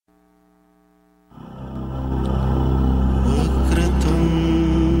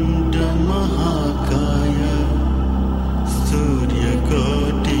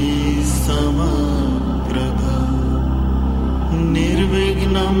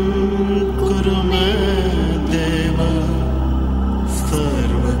कुरु मे देव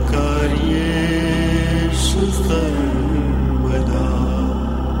सर्वकार्येषु सर्वदा.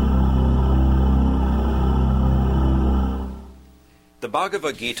 The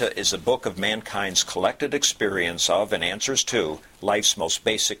Bhagavad Gita is a book of mankind's collected experience of and answers to life's most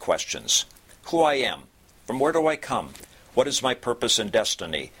basic questions. Who I am, from where do I come, what is my purpose and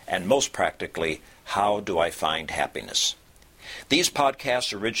destiny, and most practically, how do I find happiness? These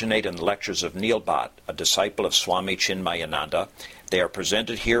podcasts originate in the lectures of Neil Bhatt, a disciple of Swami Chinmayananda. They are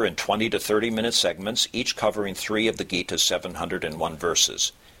presented here in 20 to 30-minute segments, each covering 3 of the Gita's 701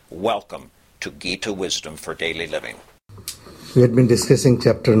 verses. Welcome to Gita Wisdom for Daily Living. We had been discussing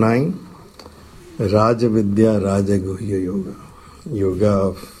chapter 9, Raja Vidya Raja Guhya Yoga, Yoga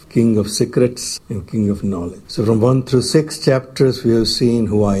of King of Secrets and King of Knowledge. So from 1 through 6 chapters we have seen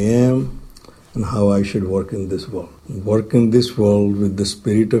who I am and how I should work in this world. Work in this world with the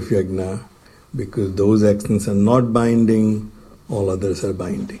spirit of yajna, because those actions are not binding, all others are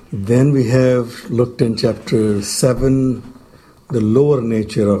binding. Then we have looked in chapter 7, the lower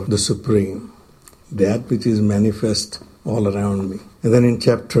nature of the Supreme, that which is manifest all around me. And then in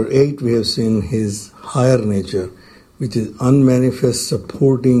chapter 8 we have seen his higher nature, which is unmanifest,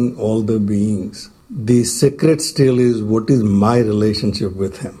 supporting all the beings. The secret still is what is my relationship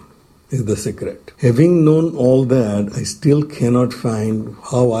with him, is the secret. Having known all that, I still cannot find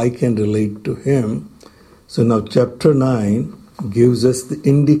how I can relate to him. So now chapter 9 gives us the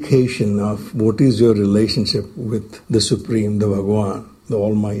indication of what is your relationship with the Supreme, the Bhagavan, the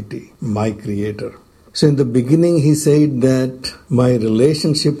Almighty, my Creator. So in the beginning he said that my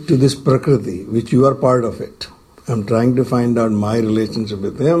relationship to this Prakriti, which you are part of it, I'm trying to find out my relationship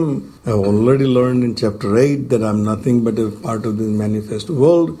with him. I've already learned in chapter 8 that I'm nothing but a part of this manifest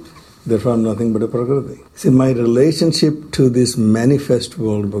world, therefore I'm nothing but a Prakriti. See, my relationship to this manifest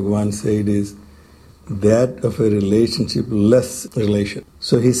world, Bhagavan said, is that of a relationship-less relation.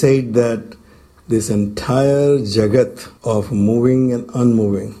 So he said that this entire jagat of moving and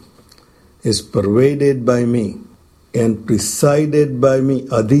unmoving is pervaded by me and presided by me,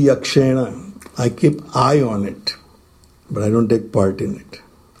 adi yakshena. I keep eye on it, but I don't take part in it.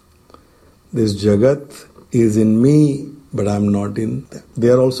 This jagat is in me, but I'm not in them. They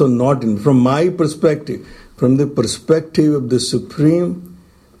are also not in. From my perspective, from the perspective of the Supreme,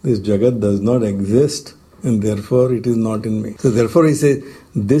 this jagat does not exist, and therefore it is not in me. So therefore he says,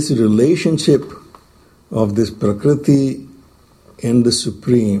 this relationship of this Prakriti and the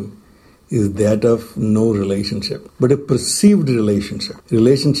Supreme is that of no relationship, but a perceived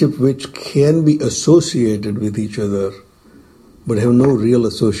relationship which can be associated with each other, but have no real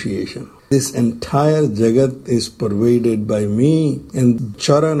association. This entire jagat is pervaded by me, and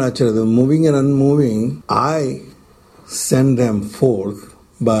chara and achara, the moving and unmoving, I send them forth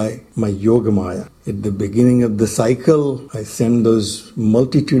by my yoga maya. At the beginning of the cycle, I send those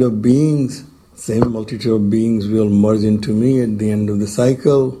multitude of beings. Same multitude of beings will merge into me at the end of the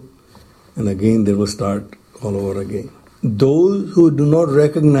cycle, and again they will start all over again. Those who do not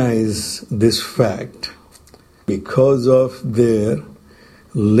recognize this fact because of their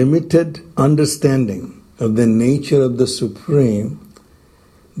limited understanding of the nature of the Supreme,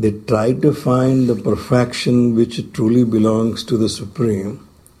 they try to find the perfection which truly belongs to the Supreme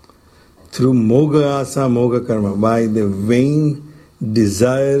through moga asa moga karma, by the vain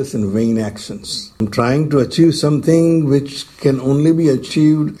desires and vain actions. I'm trying to achieve something which can only be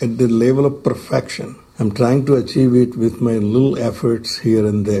achieved at the level of perfection. I'm trying to achieve it with my little efforts here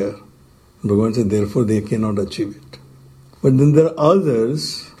and there. Bhagavan said, therefore they cannot achieve it. But then there are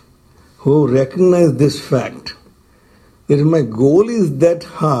others who recognize this fact, that if my goal is that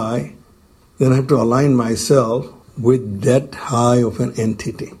high, then I have to align myself with that high of an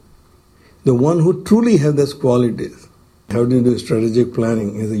entity. The one who truly has those qualities. How do you do strategic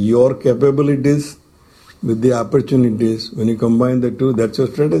planning? Is your capabilities with the opportunities. When you combine the two, that's your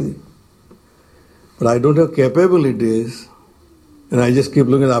strategy. But I don't have capabilities, and I just keep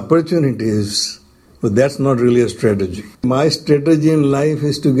looking at opportunities, but that's not really a strategy. My strategy in life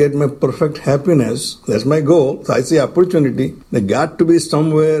is to get my perfect happiness. That's my goal. So I see opportunity. There got to be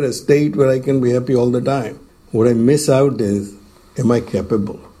somewhere, a state where I can be happy all the time. What I miss out is, am I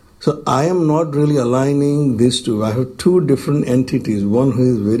capable? So I am not really aligning these two. I have two different entities. One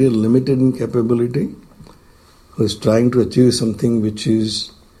who is very limited in capability, who is trying to achieve something which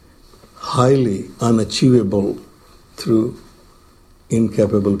is highly unachievable through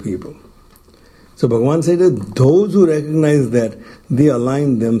incapable people. So Bhagavan said that those who recognize that, they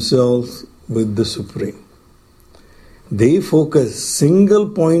align themselves with the Supreme. They focus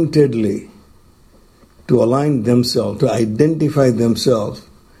single-pointedly to align themselves, to identify themselves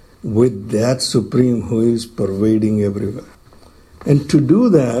with that Supreme who is pervading everywhere. And to do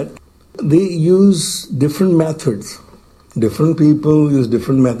that, they use different methods. Different people use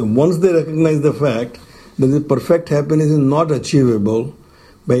different methods. Once they recognize the fact that the perfect happiness is not achievable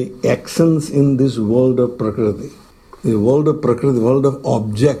by actions in this world of Prakriti, the world of Prakriti, the world of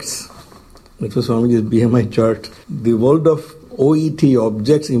objects. That was Swamiji's BMI chart. The world of OET,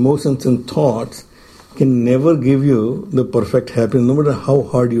 objects, emotions and thoughts, can never give you the perfect happiness, no matter how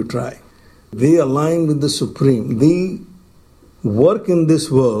hard you try. They align with the Supreme. They work in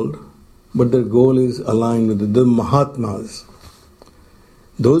this world, but their goal is aligned with the Mahatmas.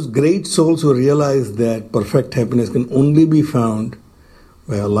 Those great souls who realize that perfect happiness can only be found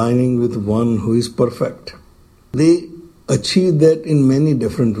by aligning with one who is perfect. They achieve that in many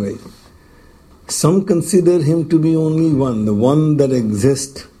different ways. Some consider him to be only one, the one that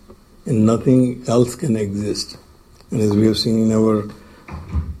exists and nothing else can exist. And as we have seen in our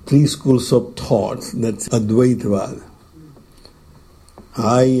 3 schools of thoughts, that's Advaitavad.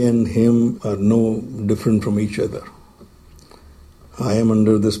 I and him are no different from each other. I am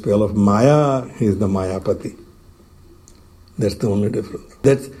under the spell of Maya, he is the Mayapati. That's the only difference.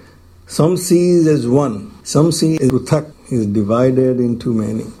 That some see as one, some see as Pruthak, he is divided into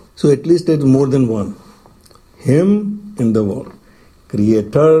many. So at least it's more than one. Him and the world.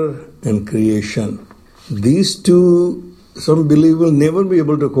 Creator and creation. These two, some believe, will never be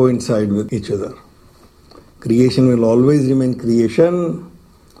able to coincide with each other. Creation will always remain creation.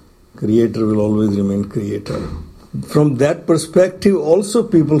 Creator will always remain creator. From that perspective, also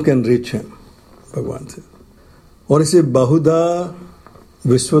people can reach him, Bhagavan says. Or he says, Bahuda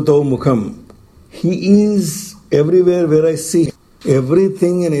Visvato Mukham. He is everywhere where I see him.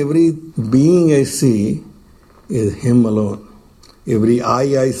 Everything and every being I see is him alone. Every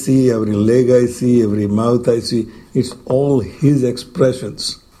eye I see, every leg I see, every mouth I see, it's all his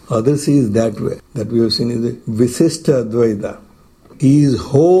expressions. Others see it that way. That we have seen is the Visishta Advaita. He is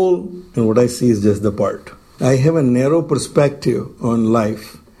whole and what I see is just the part. I have a narrow perspective on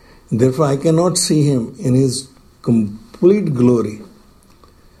life. Therefore I cannot see him in his complete glory.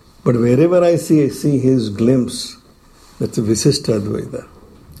 But wherever I see his glimpse. That's a Visishta Advaita.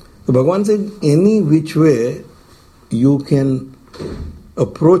 So Bhagavan said, any which way you can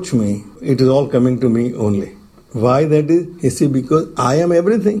approach me, it is all coming to me only. Why that is? He said, because I am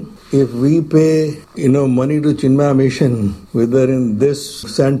everything. If we pay, money to Chinmaya Mission, whether in this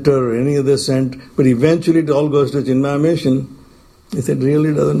center or any other center, but eventually it all goes to Chinmaya Mission, he said,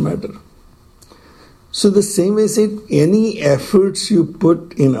 really doesn't matter. So the same way he said, any efforts you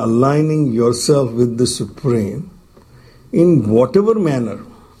put in aligning yourself with the Supreme, in whatever manner,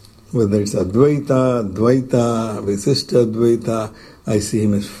 whether it's Advaita, Visishta Advaita, I see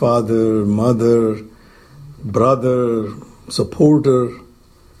him as father, mother, brother, supporter,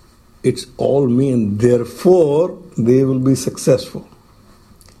 it's all me and therefore they will be successful.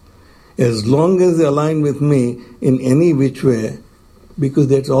 As long as they align with me in any which way, because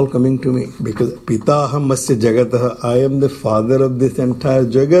that's all coming to me. Because Pitaham Masya Jagataha, I am the father of this entire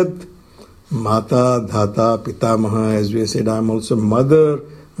Jagat. Mata, Dhata, Pitamaha, as we said, I am also mother,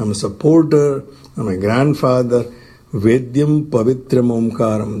 I am a supporter, I am a grandfather. Vedyam Pavitram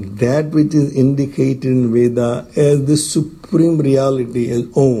Omkaram, that which is indicated in Veda as the supreme reality, as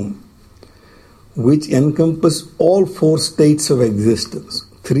Om, which encompass all 4 states of existence.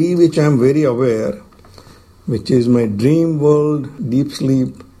 3 which I am very aware, which is my dream world, deep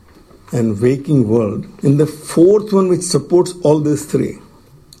sleep, and waking world. In the 4th one which supports all these 3.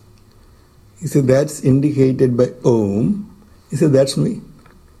 He said, that's indicated by Om. He said, that's me.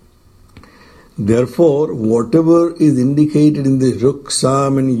 Therefore, whatever is indicated in the Ruk,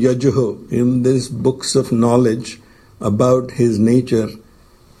 Sam and Yajuh, in these books of knowledge about his nature,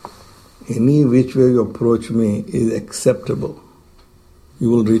 any which way you approach me is acceptable.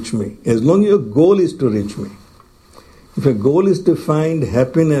 You will reach me. As long as your goal is to reach me. If your goal is to find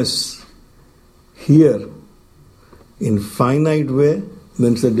happiness here in finite way,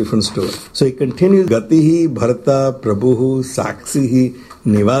 then it's a different story. So he continues, Gatihi, Bharata, Prabhuhu, Saksihi,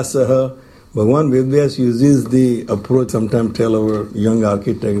 Nivasaha. Bhagavan Vedvyas uses the approach, sometimes tell our young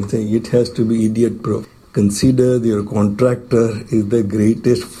architect and say, it has to be idiot proof. Consider that your contractor is the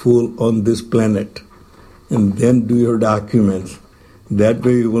greatest fool on this planet. And then do your documents. That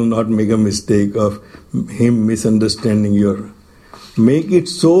way you will not make a mistake of him misunderstanding your. Make it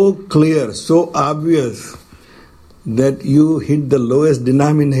so clear, so obvious, that you hit the lowest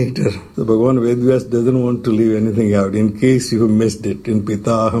denominator. So Bhagavan Vedvyas doesn't want to leave anything out in case you missed it. In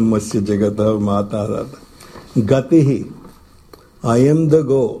Pitaham Masya Jagataha Mata Data. Gatihi, I am the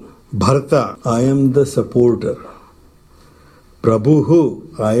goal. Bharata, I am the supporter.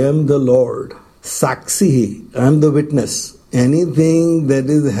 Prabhuhu, I am the Lord. Saksihi, I am the witness. Anything that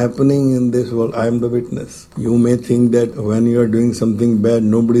is happening in this world, I am the witness. You may think that when you are doing something bad,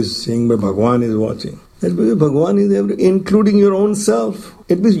 nobody is seeing, but Bhagwan is watching. That's because Bhagwan is including your own self.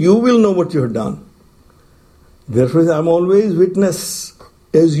 It means you will know what you have done. Therefore, I am always witness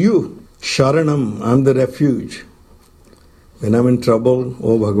as you. Sharanam, I am the refuge. When I am in trouble,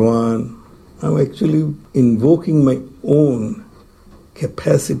 oh Bhagwan, I am actually invoking my own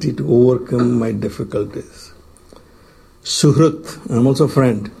capacity to overcome my difficulties. Suhrat, I am also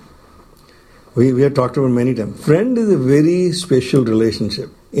friend. We have talked about many times. Friend is a very special relationship.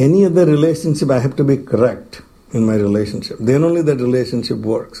 Any other relationship, I have to be correct in my relationship. Then only that relationship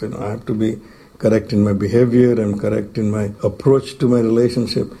works. I have to be correct in my behavior, I'm correct in my approach to my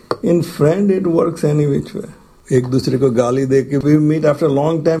relationship. In friend, it works any which way. Ek dusre ko gali deke, we meet after a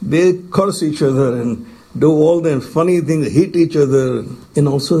long time, they curse each other and do all the funny things, hit each other. And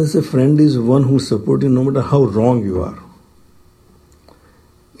also, as a friend is one who supports you no matter how wrong you are.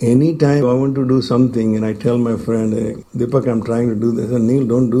 Anytime I want to do something and I tell my friend, hey, Deepak, I'm trying to do this. And Neil,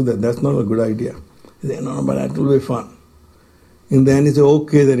 don't do that. That's not a good idea. He said, no, but that will be fun. In the end, he said,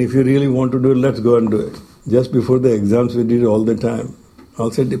 okay, then if you really want to do it, let's go and do it. Just before the exams, we did it all the time.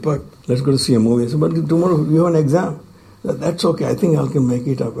 I'll say, Deepak, let's go to see a movie. I said, but tomorrow you have an exam. That's okay, I think I can make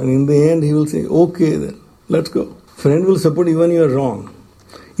it up. And in the end, he will say, okay then, let's go. Friend will support even you are wrong.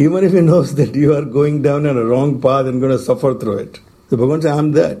 Even if he knows that you are going down on a wrong path and going to suffer through it. So Bhagavan says,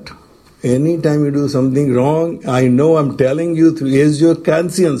 I'm that. Anytime you do something wrong, I know I'm telling you through is your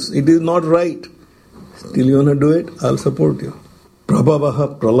conscience. It is not right. Still you want to do it, I'll support you.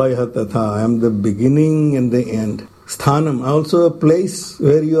 Prabhavaha pralayah tatha. I am the beginning and the end. Sthanam, also a place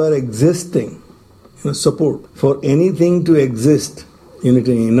where you are existing. Support. For anything to exist, you need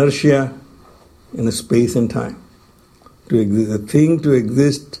an inertia in a space and time. To exist, a thing to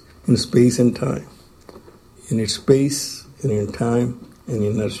exist in space and time. You need space, you need time, and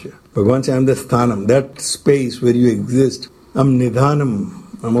inertia. Bhagavan says, I am the sthanam, that space where you exist. I'm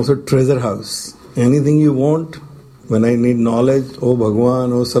nidhanam, I'm also treasure house. Anything you want, when I need knowledge, oh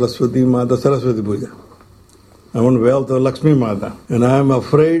Bhagavan, oh Saraswati Mata, Saraswati Puja. I want wealth, oh Lakshmi Mata. And I am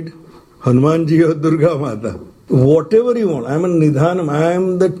afraid, Hanumanji or Durga Mata. Whatever you want, I am a nidhanam, I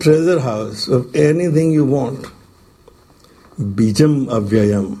am the treasure house of anything you want. Bijam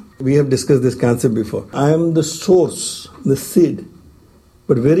avyayam. We have discussed this concept before. I am the source, the seed.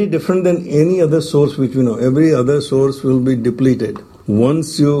 But very different than any other source which we know. Every other source will be depleted.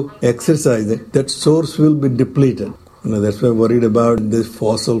 Once you exercise it, that source will be depleted. That's why I'm worried about this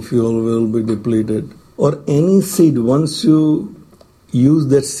fossil fuel will be depleted. Or any seed, once you use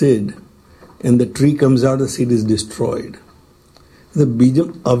that seed and the tree comes out, the seed is destroyed. The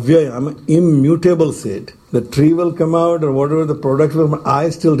bijam avyaya, I'm an immutable seed. The tree will come out or whatever the product will come, I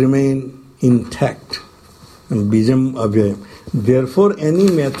still remain intact. And bijam avyaya. Therefore, any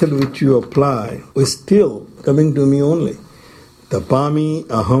method which you apply is still coming to me only. Tapami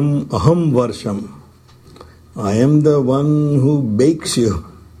aham varsham. I am the one who bakes you.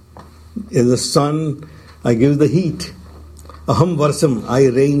 As the sun, I give the heat. Aham varsam, I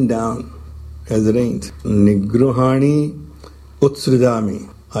rain down as rains. Nigruhani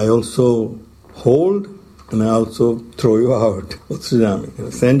utsridami. I also hold and I also throw you out.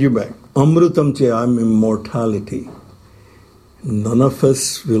 Utsridami, send you back. Amrutam che, I am immortality. None of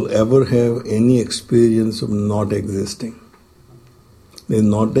us will ever have any experience of not existing. There is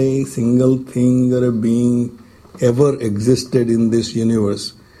not a single thing or a being ever existed in this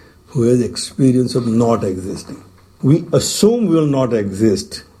universe who has experience of not existing. We assume we will not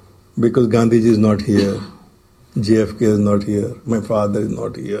exist because Gandhiji is not here, JFK is not here, my father is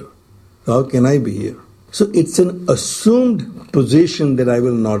not here. How can I be here? So it's an assumed position that I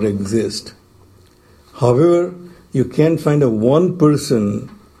will not exist. However, you can't find a one person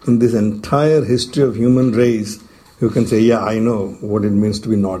in this entire history of human race who can say, yeah, I know what it means to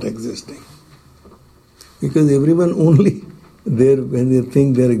be not existing. Because everyone only there when they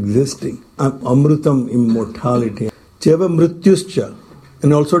think they're existing. Amrutam, immortality. Cheva mrityuscha,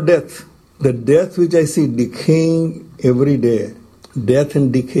 and also death. The death which I see decaying every day. Death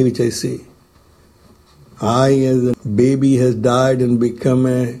and decay which I see. I as a baby has died and become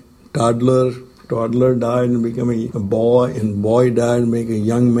a toddler. Toddler died and became a boy, and boy died and became a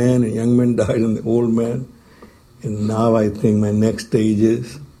young man, and young man died and the old man. And now I think my next stage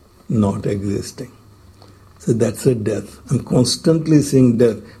is not existing. So that's a death. I'm constantly seeing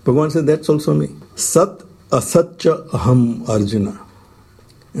death. Bhagavan said, that's also me. Sat asatcha aham Arjuna.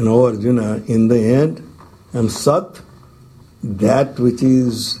 And oh Arjuna, in the end, I'm Sat, that which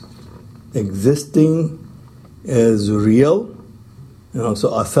is existing as real, and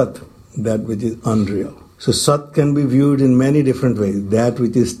also asat, that which is unreal. So sat can be viewed in many different ways. That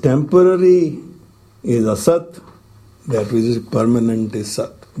which is temporary is asat, that which is permanent is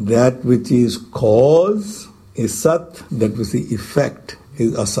sat. That which is cause is sat, that which is effect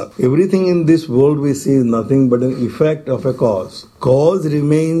is asat. Everything in this world we see is nothing but an effect of a cause. Cause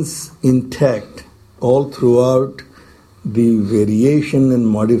remains intact all throughout the variation and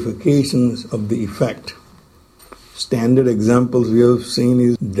modifications of the effect. Standard examples we have seen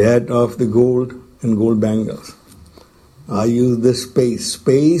is that of the gold and gold bangles. I use the space.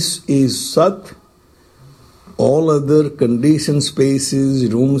 Space is sat. All other conditioned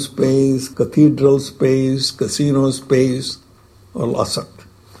spaces, room space, cathedral space, casino space, all asat.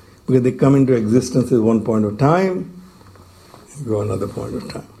 Because they come into existence at one point of time, and go another point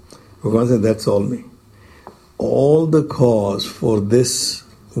of time. Bhagavan said, that's all me. All the cause for this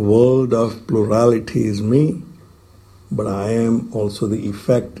world of plurality is me, but I am also the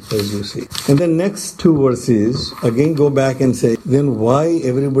effect, as you see. And the next two verses, again go back and say, then why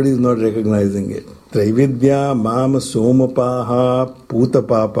everybody is not recognizing it? Traividya mama somapaha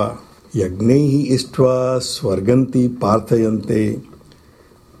putapapa yagnehi ištva swarganti parthayante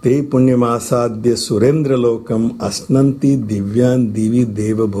te punyamasadya surendra lokam asnanti divyan divi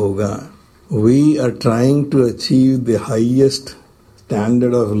deva bhoga. We are trying to achieve the highest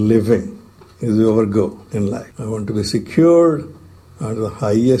standard of living as we ever go in life. I want to be secured at the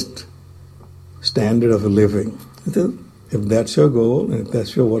highest standard of living. If that's your goal and if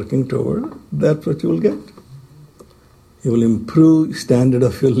that's your working toward, that's what you will get. You will improve standard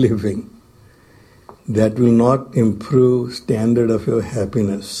of your living. That will not improve standard of your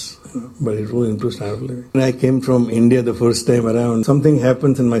happiness, but it will improve standard of living. When I came from India the first time around, something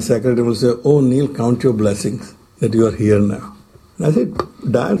happens and my secretary will say, oh Neil, count your blessings that you are here now. And I said,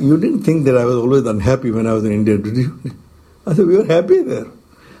 Dad, you didn't think that I was always unhappy when I was in India, did you? I said, we were happy there.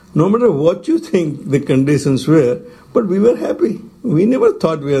 No matter what you think the conditions were, but we were happy. We never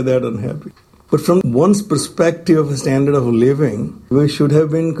thought we were that unhappy. But from one's perspective of a standard of living, we should have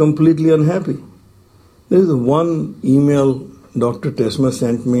been completely unhappy. There is one email Dr. Tesma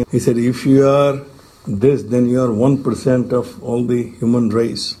sent me. He said, if you are this, then you are 1% of all the human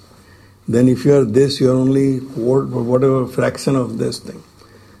race. Then if you are this, you are only whatever fraction of this thing.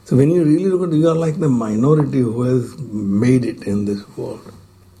 So when you really look at it, you are like the minority who has made it in this world.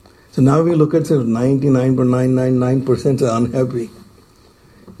 So now we look at 99.999% are unhappy.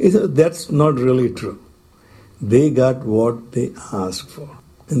 That's not really true. They got what they asked for,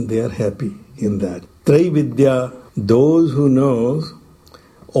 and they are happy in that. Traividya, those who know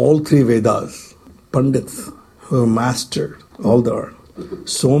all three Vedas, Pandits, who have mastered all the art.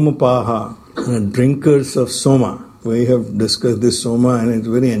 Somapaha, drinkers of Soma. We have discussed this Soma and it's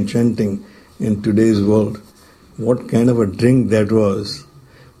very enchanting in today's world. What kind of a drink that was.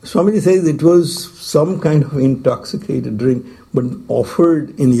 Swamiji says it was some kind of intoxicated drink, but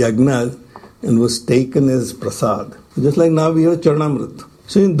offered in yagnas and was taken as prasad. Just like now we have Charnamrit.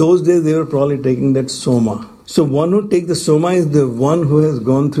 So in those days they were probably taking that Soma. So one who takes the Soma is the one who has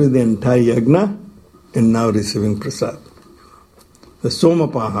gone through the entire yagna and now receiving prasad. The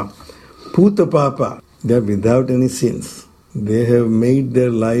Somapaha, Putapapa, they are without any sins. They have made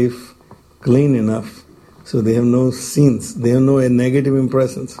their life clean enough, so they have no sins, they have no negative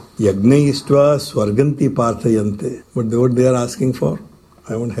impressions. Yagne ištva swarganti parthayante. But what they are asking for?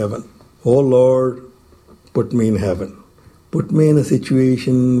 I want heaven. Oh Lord, put me in heaven. Put me in a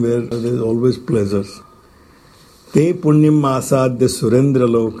situation where there is always pleasures. Te punyam asadya surendra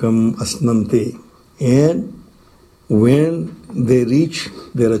lokam asnante. And when they reach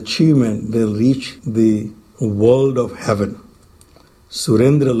their achievement, they'll reach the world of heaven.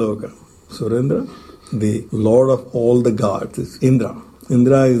 Surendra Loka. Surendra, the Lord of all the gods, is Indra.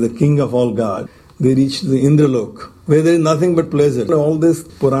 Indra is the king of all gods. They reach the Indralok, where there is nothing but pleasure. All this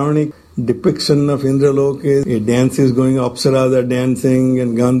Puranic depiction of Indralok is a dance is going, Apsaras are dancing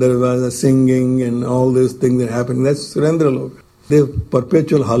and Gandharvas are singing and all these things are happening. That's Surendra Loka. They have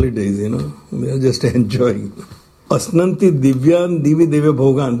perpetual holidays, They are just enjoying. Asnanti divyan divi deva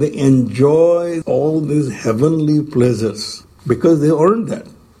bhogan. They enjoy all these heavenly pleasures because they earned that.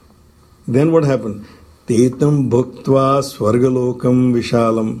 Then what happened? Tetam bhuktva swargalokam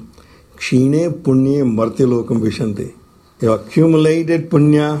vishalam kshine punye martilokam vishanti. You accumulated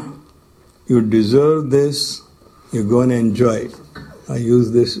punya, you deserve this, you go and enjoy it. I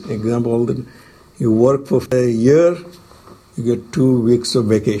use this example all the time. You work for a year, you get 2 weeks of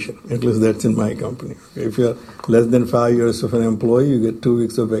vacation. At least that's in my company. If you're less than 5 years of an employee, you get 2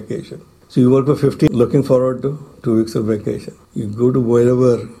 weeks of vacation. So you work for 50, looking forward to 2 weeks of vacation. You go to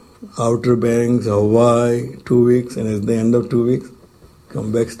wherever, Outer Banks, Hawaii, 2 weeks, and at the end of 2 weeks,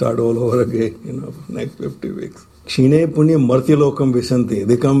 come back, start all over again, for next 50 weeks. Kshine punya martyalokam visanti.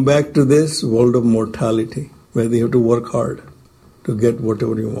 They come back to this world of mortality, where they have to work hard to get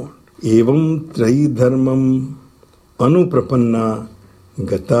whatever you want. Evam trayi dharmam anuprapanna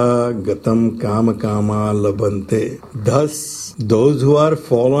gata gatam kama kama labante. Thus, those who are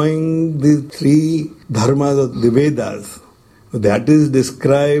following the three dharmas of the Vedas, that is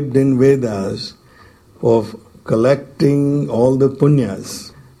described in Vedas of collecting all the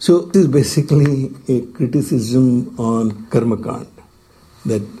punyas. So this is basically a criticism on karma kand,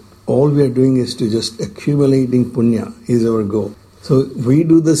 that all we are doing is to just accumulating punya is our goal. So we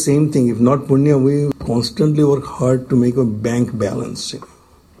do the same thing. If not punya, we constantly work hard to make a bank balance.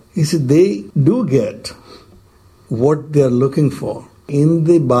 You see, they do get what they are looking for. In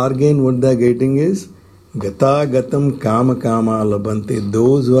the bargain, what they are getting is gata gatam kama kama labante.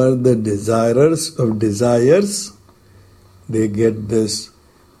 Those who are the desirers of desires, they get this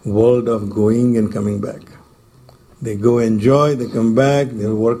world of going and coming back. They go enjoy, they come back, they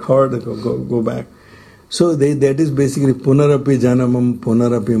work hard, they go back. So that is basically punarapi janamam,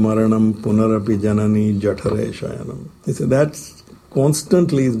 punarapi maranam, punarapi janani jatare shayanam. So that's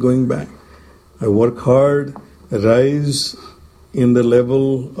constantly is going back. I work hard, rise in the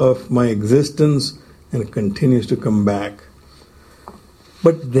level of my existence, and it continues to come back.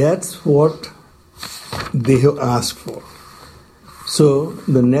 But that's what they have asked for. So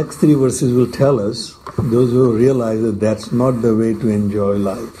the next three verses will tell us, those who realize that that's not the way to enjoy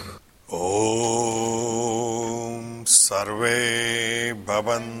life. Om Sarve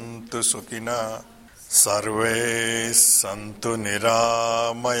Bhavantu Sukhina Sarve Santu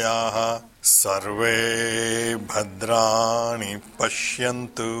Niramayaha Sarve Bhadrani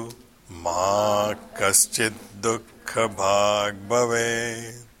Pashyantu Ma Kaschid Dukkha Bhag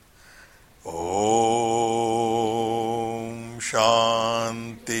Bhave. Om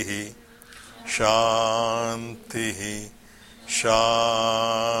Shantihi Shantihi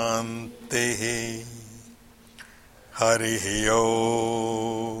Shantihi. Harihi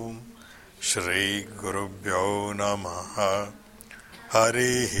Om. Shri Gurubhyo Namaha.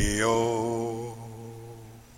 Harihi Om.